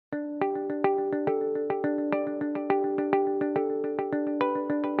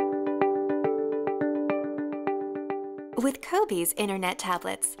With COBY's internet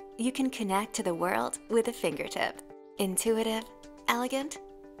tablets, you can connect to the world with a fingertip. Intuitive, elegant,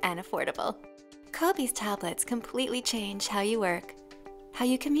 and affordable. COBY's tablets completely change how you work, how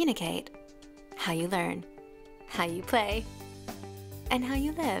you communicate, how you learn, how you play, and how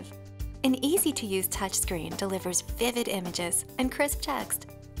you live. An easy-to-use touchscreen delivers vivid images and crisp text.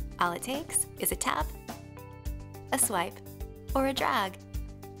 All it takes is a tap, a swipe, or a drag.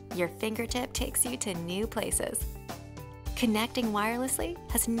 Your fingertip takes you to new places. Connecting wirelessly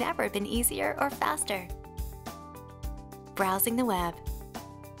has never been easier or faster. Browsing the web,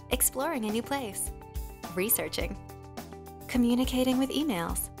 exploring a new place, researching, communicating with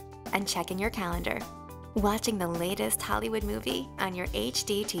emails, and checking your calendar, watching the latest Hollywood movie on your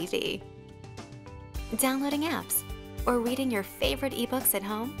HD TV, downloading apps, or reading your favorite ebooks at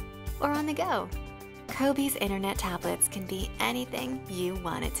home or on the go. COBY's internet tablets can be anything you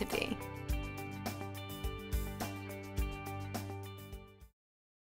want it to be.